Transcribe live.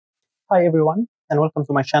Hi everyone, and welcome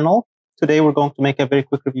to my channel. Today we're going to make a very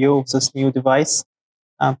quick review of this new device,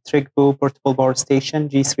 TrekPow Portable Power Station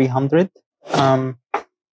G300.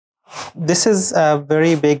 This is a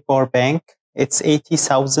very big power bank. It's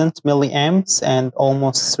 80,000 milliamps and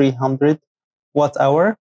almost 300 watt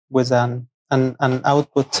hour with an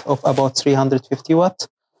output of about 350 watt.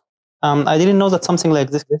 I didn't know that something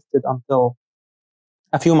like this existed until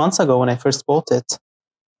a few months ago when I first bought it.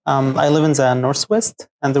 I live in the Northwest,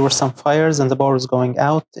 and there were some fires and the power was going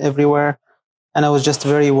out everywhere. And I was just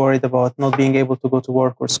very worried about not being able to go to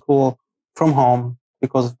work or school from home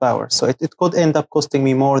because of power. So it could end up costing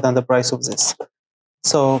me more than the price of this.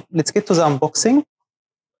 So let's get to the unboxing.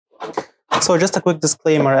 So just a quick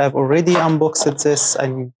disclaimer, I've already unboxed this.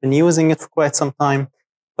 I've been using it for quite some time,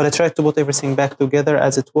 but I tried to put everything back together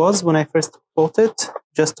as it was when I first bought it,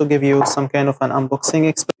 just to give you some kind of an unboxing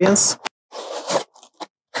experience.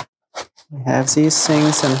 We have these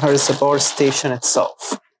things, and here's the power station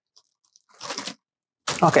itself.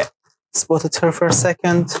 Okay, let's put it here for a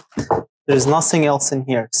second. There's nothing else in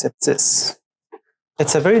here except this.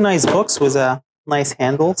 It's a very nice box with a nice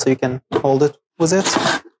handle, so you can hold it with it.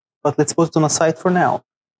 But let's put it on the side for now.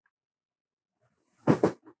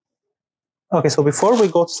 Okay, so before we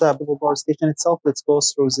go to the portable power station itself, let's go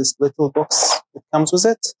through this little box that comes with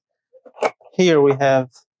it. Here we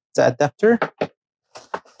have the adapter.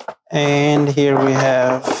 And here we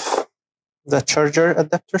have the charger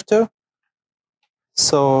adapter too.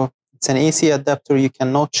 So it's an AC adapter. You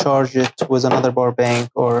cannot charge it with another power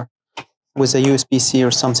bank or with a USB-C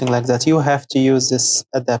or something like that. You have to use this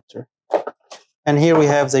adapter. And here we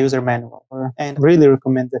have the user manual. And I really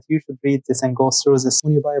recommend that you should read this and go through this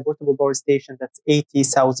when you buy a portable power station that's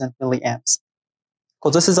 80,000 milliamps.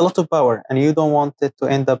 Because this is a lot of power and you don't want it to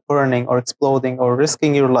end up burning or exploding or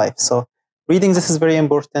risking your life. So reading this is very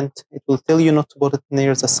important. It will tell you not to put it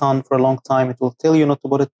near the sun for a long time. It will tell you not to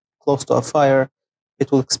put it close to a fire.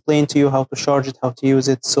 It will explain to you how to charge it, how to use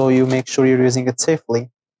it, so you make sure you're using it safely.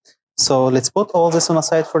 So let's put all this on the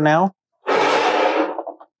side for now.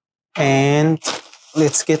 And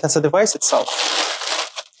let's get at the device itself.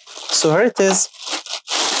 So here it is.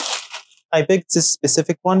 I picked this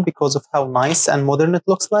specific one because of how nice and modern it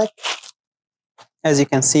looks like. As you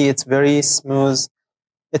can see, it's very smooth.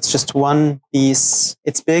 It's just one piece.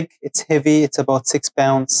 It's big, it's heavy, it's about 6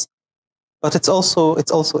 pounds. But it's also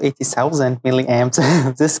 80,000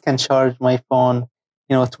 milliamps. This can charge my phone,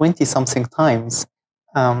 20 something times.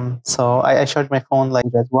 So I charge my phone like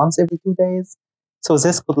that once every 2 days. So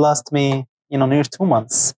this could last me, near 2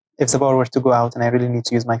 months if the power were to go out and I really need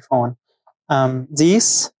to use my phone.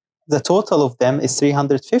 The total of them is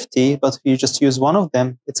 350, but if you just use one of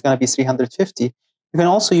them, it's going to be 350. You can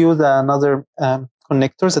also use another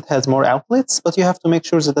connectors that has more outlets, but you have to make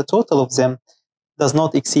sure that the total of them does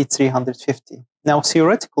not exceed 350. Now,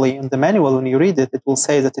 theoretically, in the manual, when you read it, it will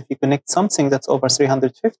say that if you connect something that's over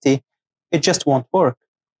 350, it just won't work.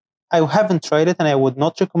 I haven't tried it, and I would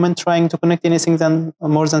not recommend trying to connect anything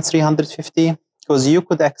more than 350, because you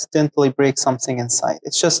could accidentally break something inside.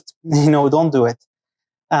 It's just, don't do it.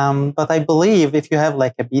 But I believe if you have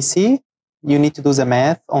like a PC, you need to do the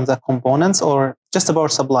math on the components or just the power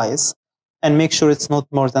supplies and make sure it's not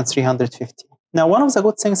more than 350. Now, one of the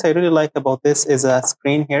good things I really like about this is a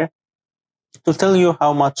screen here to tell you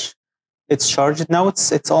how much it's charged. Now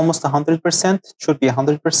it's almost 100%. It should be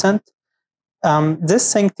 100%.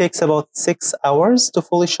 This thing takes about 6 hours to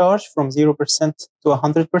fully charge from 0% to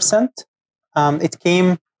 100%. It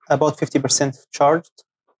came about 50% charged,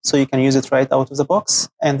 so you can use it right out of the box.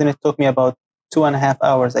 And then it took me about 2.5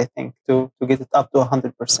 hours, I think, to get it up to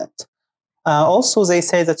 100%. Also, they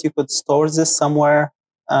say that you could store this somewhere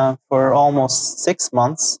for almost 6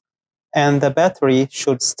 months, and the battery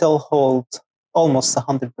should still hold almost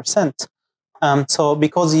 100%. So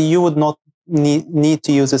because you would not need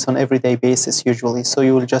to use this on everyday basis usually, so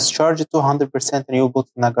you will just charge it to 100% and you'll put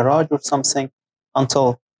it in a garage or something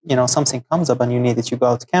until something comes up and you need it. You go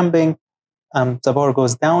out camping, the power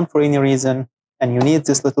goes down for any reason, and you need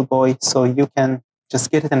this little boy, so you can just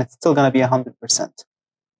get it and it's still going to be 100%.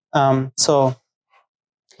 So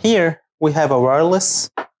here we have a wireless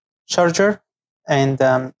charger, and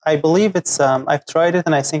I believe it's, I've tried it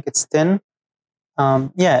and I think it's 10.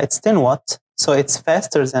 Yeah, it's 10 watt, so it's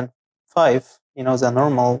faster than 5, the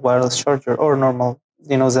normal wireless charger or normal,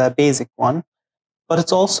 the basic one. But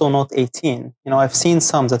it's also not 18. I've seen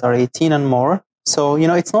some that are 18 and more. So,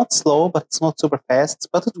 it's not slow, but it's not super fast,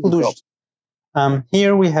 but it will do job.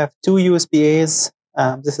 Here we have 2 USB-As.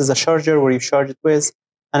 This is a charger where you charge it with,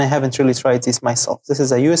 and I haven't really tried this myself. This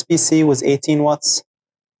is a USB-C with 18 watts,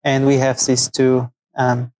 and we have these 2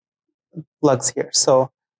 plugs here.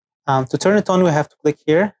 So To turn it on, we have to click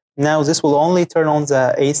here. Now this will only turn on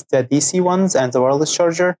the DC ones and the wireless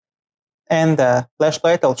charger and the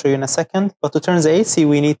flashlight. I'll show you in a second. But to turn the AC,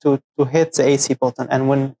 we need to hit the AC button. And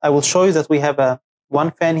when I will show you that we have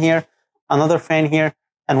one fan here, another fan here,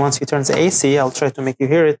 and once you turn the AC, I'll try to make you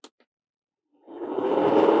hear it.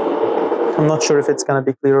 I'm not sure if it's going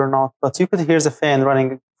to be clear or not, but you could hear the fan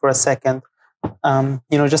running for a second,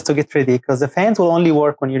 just to get ready, because the fans will only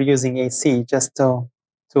work when you're using AC, just to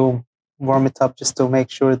warm it up, just to make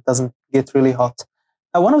sure it doesn't get really hot.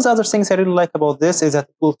 One of the other things I really like about this is that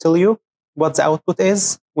it will tell you what the output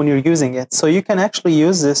is when you're using it. So you can actually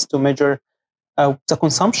use this to measure the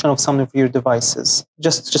consumption of some of your devices.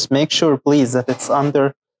 Just make sure, please, that it's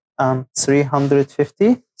under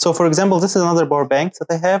 350. So, for example, this is another power bank that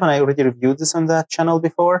I have, and I already reviewed this on that channel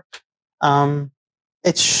before.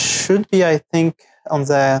 It should be, I think, on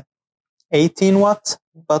the 18 watt,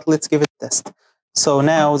 but let's give it a test. So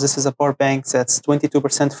now this is a power bank that's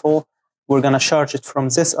 22% full. We're going to charge it from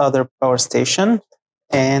this other power station.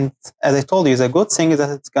 And as I told you, the good thing is that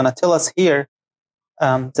it's going to tell us here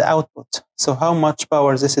the output. So how much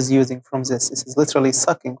power this is using from this. This is literally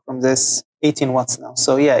sucking from this 18 watts now.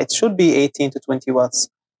 So yeah, it should be 18 to 20 watts.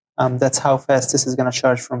 That's how fast this is going to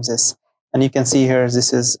charge from this. And you can see here,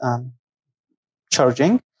 this is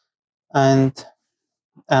charging. And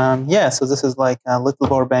yeah, so this is like a little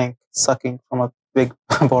power bank sucking from a big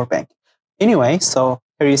power bank. Anyway, so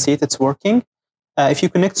here you see it, it's working. If you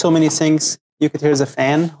connect so many things, you could hear the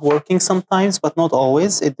fan working sometimes, but not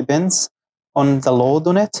always. It depends on the load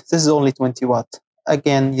on it. This is only 20 watt.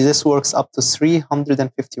 Again, this works up to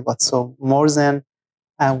 350 watts, so more than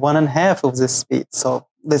 1.5 of this speed. So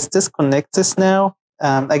let's disconnect this now.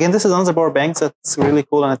 Again, this is another power bank that's really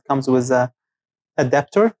cool, and it comes with a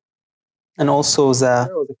adapter and also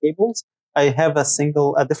the cables. I have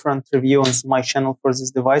a different review on my channel for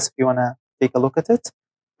this device if you want to take a look at it.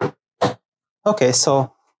 Okay,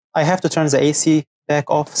 so I have to turn the AC back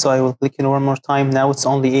off, so I will click it one more time. Now it's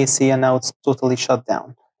only AC, and now it's totally shut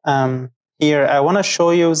down. Here, I want to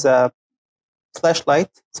show you the flashlight.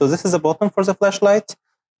 So this is a button for the flashlight,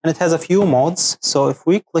 and it has a few modes. So if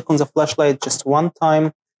we click on the flashlight just one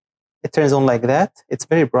time, it turns on like that. It's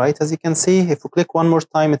very bright, as you can see. If we click one more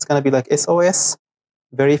time, it's going to be like SOS,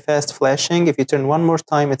 very fast flashing. If you turn one more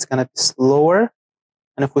time, it's going to be slower.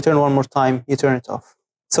 And if we turn one more time, you turn it off.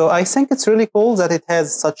 So I think it's really cool that it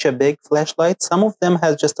has such a big flashlight. Some of them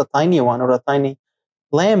has just a tiny one or a tiny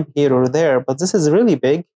lamp here or there, but this is really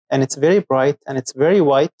big, and it's very bright, and it's very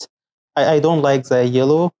white. I don't like the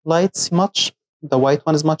yellow lights much. The white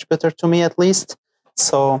one is much better to me, at least.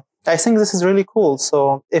 So I think this is really cool.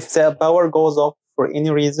 So if the power goes off for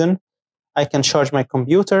any reason, I can charge my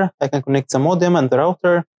computer, I can connect the modem and the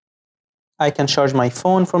router, I can charge my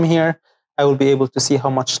phone from here. I will be able to see how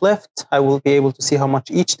much left. I will be able to see how much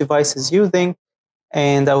each device is using,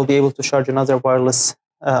 and I will be able to charge another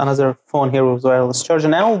phone here with wireless charge,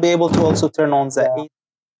 and I will be able to also turn on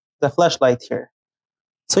the flashlight here.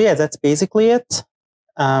 So yeah, that's basically it.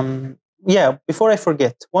 Yeah, before I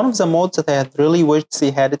forget, one of the modes that I had really wished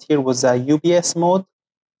they had it here was a UBS mode,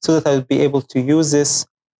 so that I would be able to use this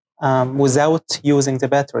without using the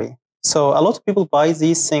battery. So a lot of people buy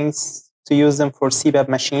these things to use them for CPAP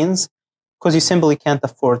machines, because you simply can't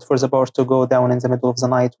afford for the power to go down in the middle of the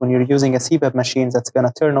night when you're using a CPAP machine that's going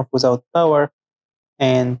to turn off without power.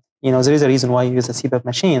 And there is a reason why you use a CPAP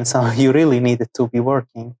machine, so you really need it to be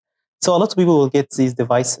working. So a lot of people will get these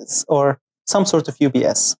devices or some sort of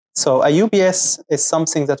UBS. So a UBS is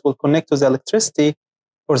something that will connect to the electricity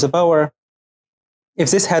or the power. If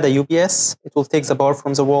this had a UBS, it will take the power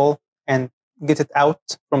from the wall and get it out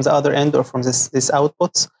from the other end or from this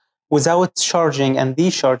outputs without charging and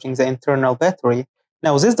discharging the internal battery.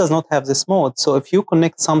 Now, this does not have this mode. So if you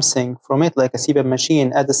connect something from it, like a CPAP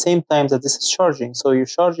machine, at the same time that this is charging, so you're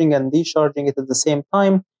charging and discharging it at the same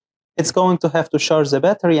time, it's going to have to charge the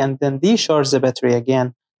battery and then discharge the battery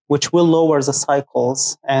again, which will lower the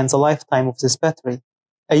cycles and the lifetime of this battery.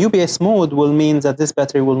 A UBS mode will mean that this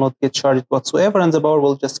battery will not get charged whatsoever, and the power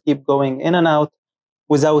will just keep going in and out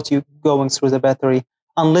without you going through the battery,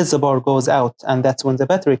 unless the power goes out, and that's when the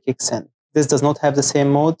battery kicks in. This does not have the same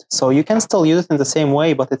mode, so you can still use it in the same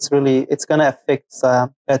way, but it's going to affect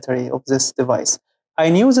the battery of this device. I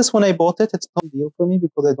knew this when I bought it. It's no deal for me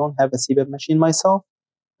because I don't have a CPAP machine myself.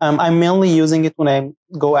 I'm mainly using it when I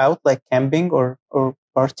go out, like camping or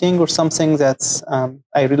partying or something that's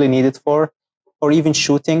I really need it for, or even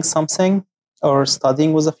shooting something or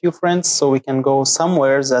studying with a few friends, so we can go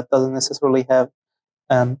somewhere that doesn't necessarily have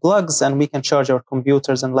plugs, and we can charge our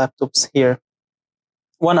computers and laptops here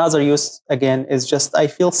One other use, again, is just I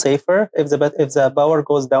feel safer if the power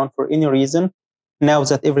goes down for any reason. Now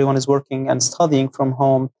that everyone is working and studying from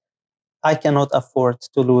home, I cannot afford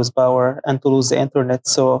to lose power and to lose the internet.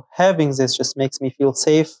 So having this just makes me feel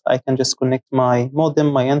safe. I can just connect my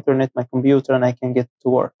modem, my internet, my computer, and I can get to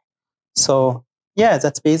work. So yeah,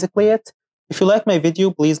 that's basically it. If you like my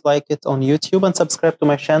video, please like it on YouTube and subscribe to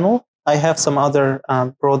my channel. I have some other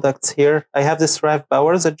products here. I have this Rev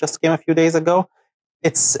Power that just came a few days ago.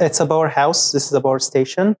 It's a power house. This is a power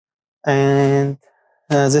station, and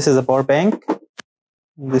this is a power bank.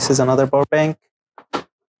 This is another power bank.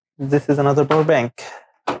 This is another power bank,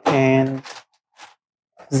 and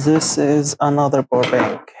this is another power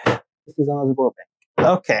bank. This is another power bank.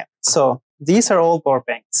 Okay, so these are all power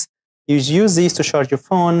banks. You use these to charge your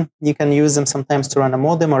phone. You can use them sometimes to run a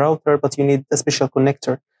modem or router, but you need a special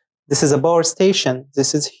connector. This is a power station.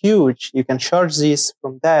 This is huge. You can charge these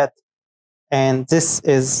from that. And this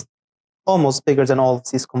is almost bigger than all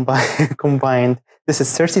of these combined. This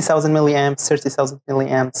is 30,000 milliamps, 30,000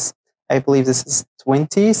 milliamps. I believe this is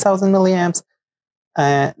 20,000 milliamps.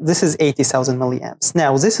 This is 80,000 milliamps.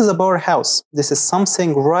 Now, this is a powerhouse. This is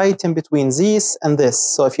something right in between these and this.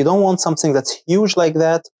 So if you don't want something that's huge like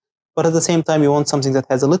that, but at the same time you want something that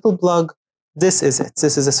has a little plug, this is it.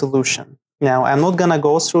 This is a solution. Now, I'm not going to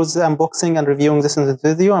go through the unboxing and reviewing this in the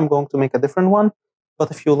video. I'm going to make a different one. But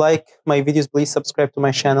if you like my videos, please subscribe to my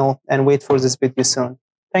channel and wait for this video soon.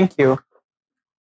 Thank you.